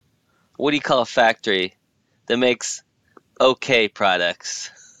What do you call a factory that makes okay products?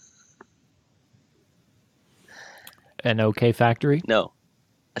 An okay factory? No,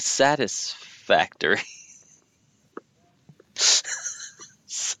 a satisfactory. It's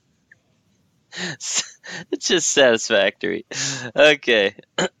just satisfactory. Okay.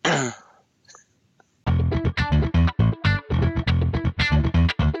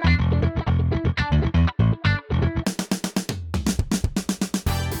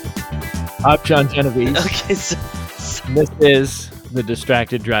 I'm John Genovese. Okay, And this is the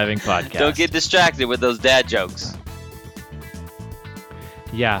Distracted Driving Podcast. don't get distracted with those dad jokes.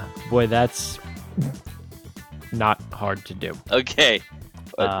 Yeah, boy, that's not hard to do. Okay.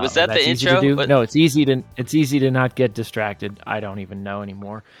 Was that the that's easy to intro? do? No, it's easy to not get distracted. I don't even know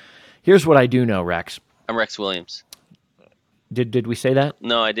anymore. Here's what I do know, Rex. I'm Rex Williams. Did we say that?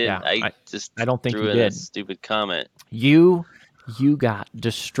 No, I didn't. Yeah, I don't think threw you in a did. stupid comment. You got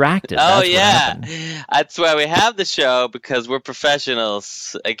distracted. Oh, That's yeah. what happened. That's why we have the show, because we're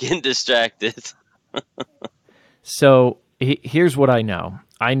professionals. I get distracted. So here's what I know.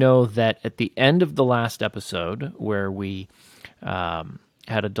 I know that at the end of the last episode, where we had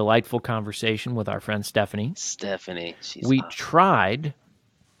a delightful conversation with our friend Stephanie, She's we awesome. tried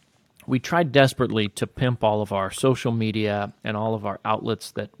desperately to pimp all of our social media and all of our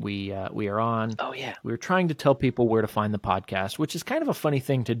outlets that we are on. Oh, yeah. We were trying to tell people where to find the podcast, which is kind of a funny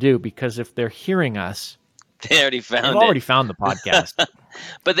thing to do, because if they're hearing us, They already found they've already found the podcast.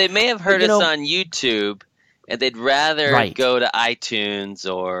 But they may have heard us on YouTube, and they'd rather go to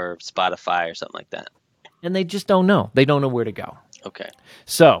iTunes or Spotify or something like that. And they just don't know. They don't know where to go. Okay.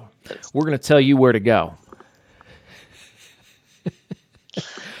 So we're going to tell you where to go.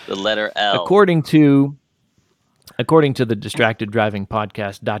 The letter L. According to the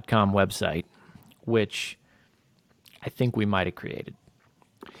DistractedDrivingPodcast.com website, which I think we might have created,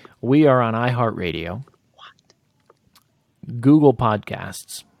 we are on iHeartRadio, Google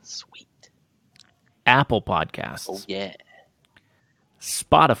Podcasts, sweet, Apple Podcasts, oh yeah,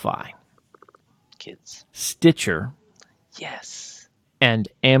 Spotify, kids, Stitcher, yes, and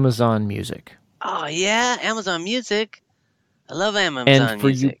Amazon Music. Oh yeah, Amazon Music. I love Amazon Music. And for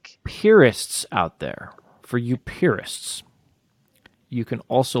Music. you purists out there, you can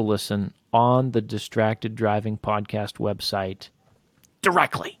also listen on the Distracted Driving Podcast website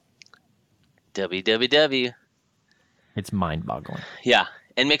directly. www. It's mind-boggling. Yeah,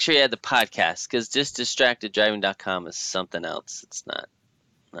 and make sure you add the podcast, because just distracteddriving.com is something else. It's not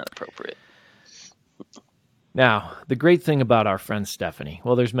appropriate. Now, the great thing about our friend Stephanie,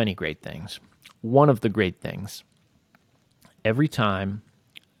 well, there's many great things. One of the great things, every time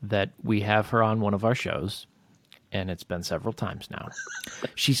that we have her on one of our shows, and it's been several times now,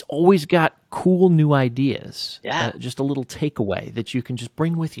 she's always got cool new ideas. Yeah. Just a little takeaway that you can just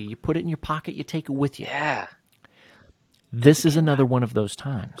bring with you. You put it in your pocket, you take it with you. Yeah. This is another one of those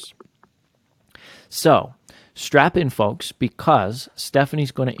times. So, strap in, folks, because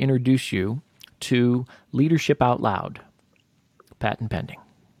Stephanie's going to introduce you to Leadership Out Loud. Patent pending.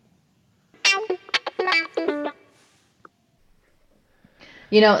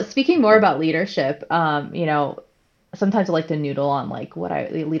 Speaking more about leadership, sometimes I like to noodle on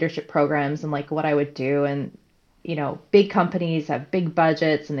leadership programs and what I would do. And, big companies have big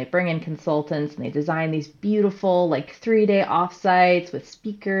budgets and they bring in consultants and they design these beautiful 3-day offsites with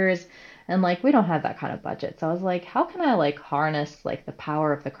speakers. And we don't have that kind of budget. So I was like, how can I harness the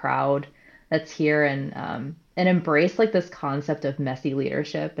power of the crowd that's here and embrace this concept of messy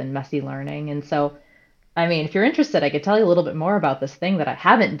leadership and messy learning. And so, I mean, if you're interested, I could tell you a little bit more about this thing that I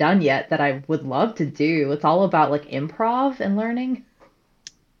haven't done yet that I would love to do. It's all about improv and learning.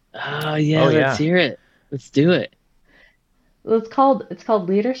 Oh yeah, let's hear it. Let's do it. Well, it's called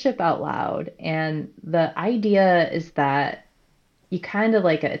Leadership Out Loud, and the idea is that you kind of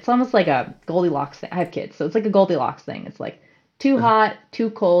it's almost like a Goldilocks thing. I have kids, so it's like a Goldilocks thing. It's too hot, too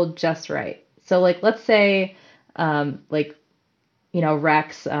cold, just right. So let's say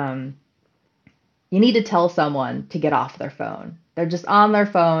Rex, you need to tell someone to get off their phone. They're just on their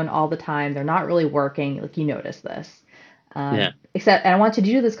phone all the time. They're not really working. You notice this. And I want you to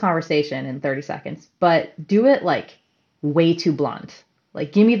do this conversation in 30 seconds, but do it way too blunt.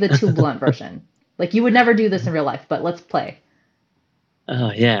 Give me the too blunt version. You would never do this in real life, but let's play.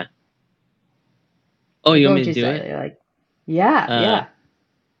 Oh yeah. Oh, you want me to do it? You're yeah.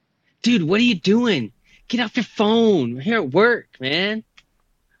 Dude, what are you doing? Get off your phone. We're here at work, man.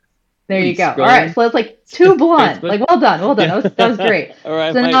 There you go. Scrolling? All right, so it's too blunt. Well done. That was great. All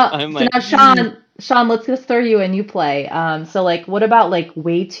right. So now, Sean, let's just throw you in. You play. So what about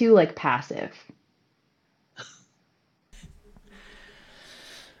way too passive?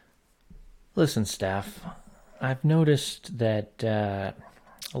 Listen, Steph, I've noticed that a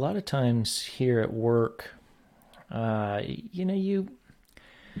lot of times here at work,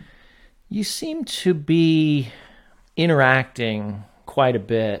 you seem to be interacting quite a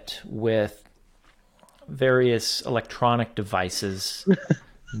bit with various electronic devices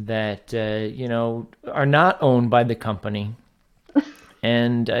that are not owned by the company,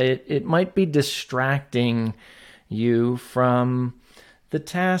 and it might be distracting you from the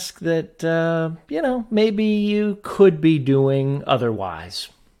task that maybe you could be doing otherwise.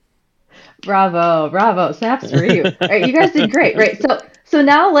 Bravo, snaps for you. All right, you guys did great, right? So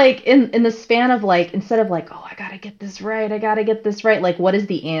now, like in the span of like, instead of like, oh, I gotta get this right, like what is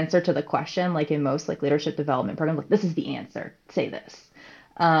the answer to the question? Like in most like leadership development programs, like this is the answer. Say this.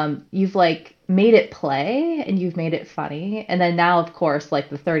 You've like made it play and you've made it funny, and then now of course like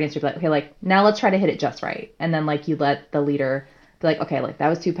the third answer is like, okay, like now let's try to hit it just right, and then like you let the leader be like, okay, like that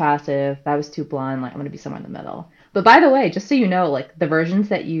was too passive, that was too blunt, like I'm gonna be somewhere in the middle. But by the way, just so you know, like the versions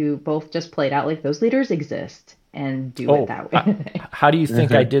that you both just played out, like those leaders exist and do it Oh, that way. how do you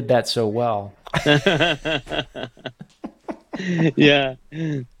think I did that so well? Yeah,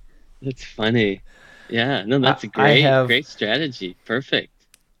 that's funny. Yeah, no, that's a great strategy. Perfect.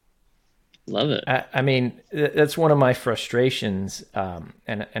 Love it. I mean, that's one of my frustrations,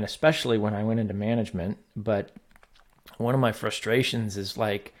 and especially when I went into management. But one of my frustrations is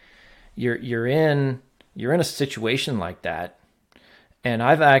like you're in a situation like that, and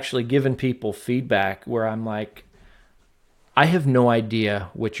I've actually given people feedback where I'm like, I have no idea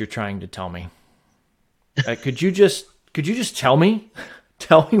what you're trying to tell me. Could you just tell me?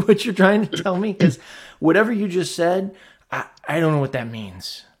 Tell me what you're trying to tell me, because whatever you just said, I don't know what that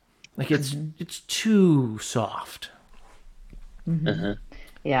means. Like it's too soft. Mm-hmm.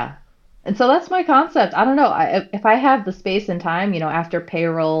 Yeah. And so that's my concept. I don't know. If I have the space and time, after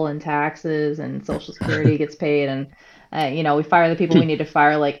payroll and taxes and Social Security gets paid and, we fire the people we need to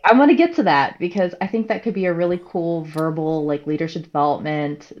fire, like I want to get to that because I think that could be a really cool verbal, like leadership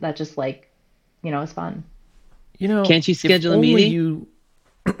development that just like, is fun. Can't you schedule a meeting?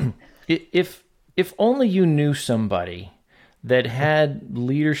 If only you knew somebody that had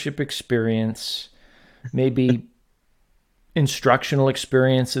leadership experience, maybe instructional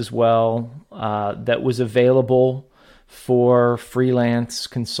experience as well, that was available for freelance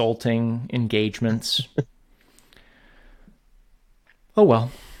consulting engagements. Oh,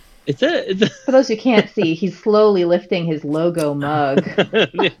 well. For those who can't see, he's slowly lifting his logo mug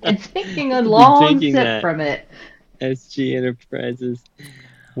and taking a long sip from it. SG Enterprises.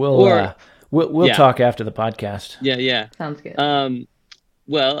 We'll talk after the podcast. Yeah. Sounds good.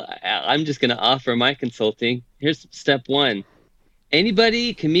 Well, I'm just going to offer my consulting. Here's step one.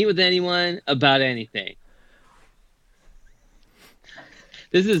 Anybody can meet with anyone about anything.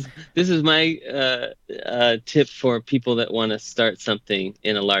 This is my tip for people that want to start something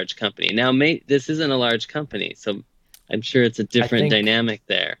in a large company. Now, this isn't a large company, so I'm sure it's a different dynamic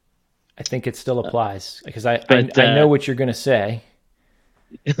there. I think it still applies because I know what you're going to say.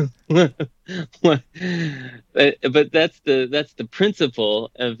 but that's the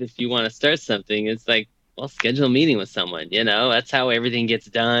principle of if you want to start something. It's like, well, schedule a meeting with someone. That's how everything gets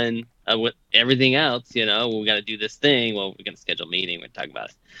done. With everything else, we got to do this thing. Well, we're going to schedule a meeting. We're talking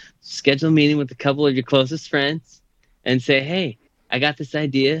about it. Schedule a meeting with a couple of your closest friends and say, hey, I got this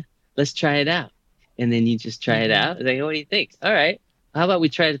idea. Let's try it out. And then you just try it out. Like, what do you think? All right. How about we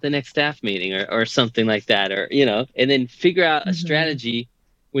try it at the next staff meeting or something like that? Or, and then figure out a strategy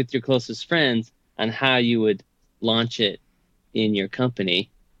with your closest friends on how you would launch it in your company.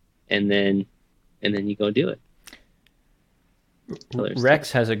 And then you go do it.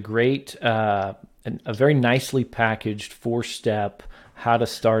 Rex has a great, a very nicely packaged 4-step how to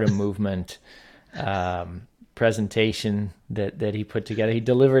start a movement presentation that he put together. He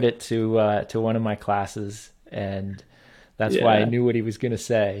delivered it to one of my classes, and that's why I knew what he was going to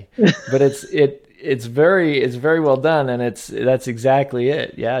say. But it's very well done, and that's exactly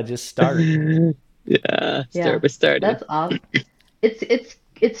it. Yeah, just start. Start by starting. That's awesome.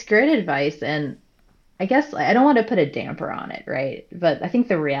 It's great advice, and I guess I don't want to put a damper on it, right? But I think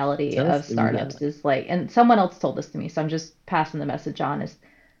the reality of startups is like, and someone else told this to me, so I'm just passing the message on, is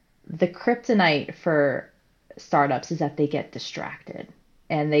the kryptonite for startups is that they get distracted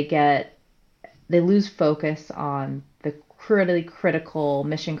and they lose focus on the critically critical,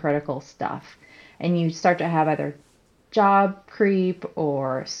 mission critical stuff. And you start to have either job creep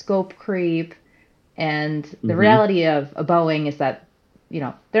or scope creep. And the reality of a Boeing is that,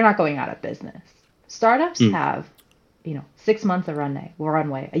 they're not going out of business. Startups have, 6 months of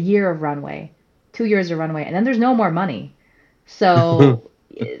runway, a year of runway, 2 years of runway, and then there's no more money. So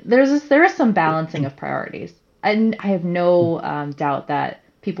there is some balancing of priorities. And I have no doubt that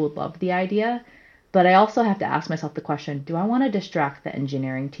people would love the idea, but I also have to ask myself the question, do I want to distract the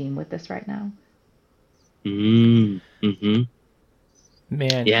engineering team with this right now? Mm-hmm.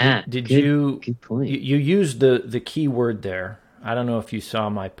 Man, Yeah, did good you, good point. you used the key word there. I don't know if you saw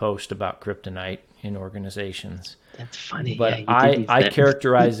my post about kryptonite in organizations, That's funny. Yeah, but you did use I that.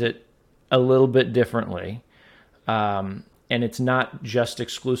 characterize it a little bit differently. And it's not just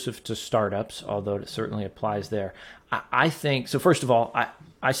exclusive to startups, although it certainly applies there. I think so. First of all,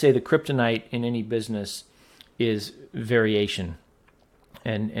 I say the kryptonite in any business is variation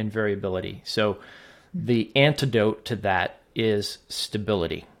and variability. So the antidote to that is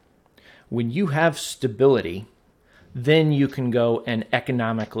stability. When you have stability, then you can go and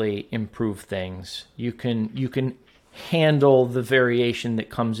economically improve things. You can handle the variation that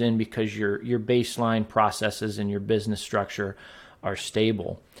comes in because your baseline processes and your business structure are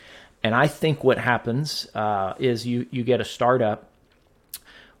stable. And I think what happens is you get a startup,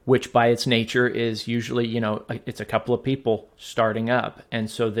 which by its nature is usually, it's a couple of people starting up. And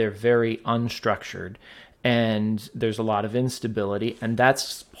so they're very unstructured and there's a lot of instability. And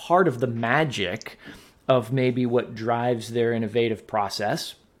that's part of the magic of maybe what drives their innovative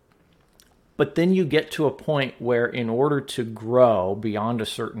process. But then you get to a point where in order to grow beyond a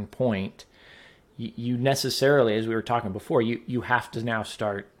certain point, you necessarily, as we were talking before, you have to now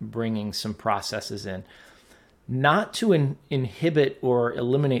start bringing some processes in. Not to inhibit or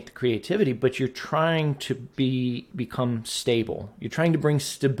eliminate the creativity, but you're trying to become stable. You're trying to bring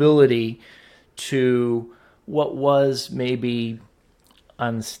stability to what was maybe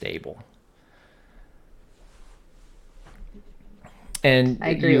unstable. And I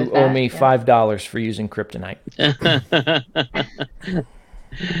agree you with owe that. me Yeah. $5 for using kryptonite.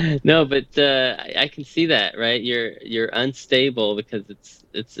 No, but I can see that, right? You're unstable because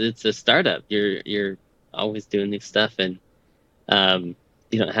it's a startup. You're always doing new stuff, and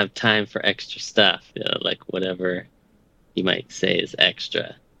you don't have time for extra stuff, like whatever you might say is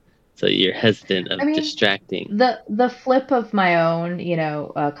extra. So you're hesitant I of mean, distracting. the flip of my own,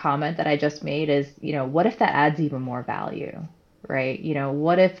 comment that I just made is, what if that adds even more value, right?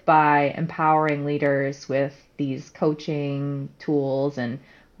 What if by empowering leaders with these coaching tools and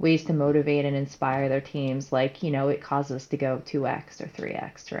ways to motivate and inspire their teams, like, it causes us to go 2x or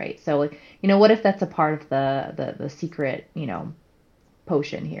 3x, right? So like, what if that's a part of the secret,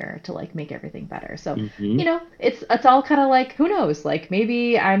 potion here to like make everything better. So, Hmm. it's all kind of like, who knows? Like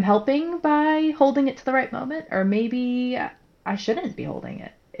maybe I'm helping by holding it to the right moment, or maybe I shouldn't be holding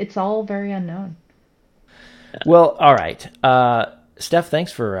it. It's all very unknown. Well, all right. Steph,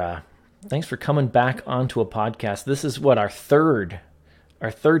 thanks for coming back onto a podcast. This is what our third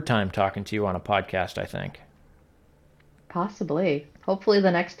time talking to you on a podcast, I think. Possibly. Hopefully the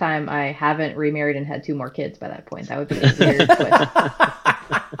next time I haven't remarried and had two more kids by that point. That would be a weird twist.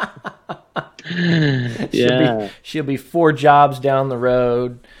 she'll be Yeah. she'll be 4 jobs down the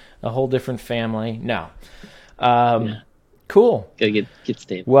road, a whole different family. No. Yeah. Cool. Gotta get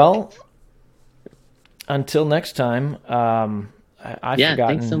stable. Well, until next time, I've Yeah,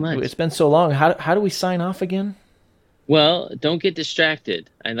 thanks so forgotten. much. It's been so long. How do we sign off again? Well, don't get distracted.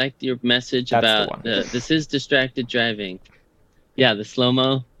 I liked your message That's the about one. this is distracted driving. Yeah, the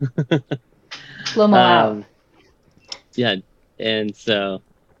slow-mo. Slow-mo out. Um, yeah, and so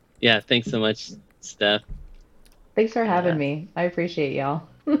yeah, thanks so much, Steph. Thanks for having Uh, me. I appreciate y'all.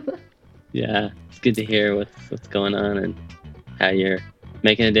 yeah, it's good to hear what's going on and how you're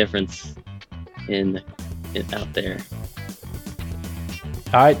making a difference in out there.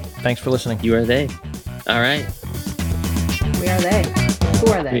 All right. Thanks for listening. You are they. All right, We are they.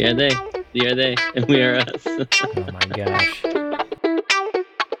 Who are they? we are they. You are they, and we are us. Oh my gosh.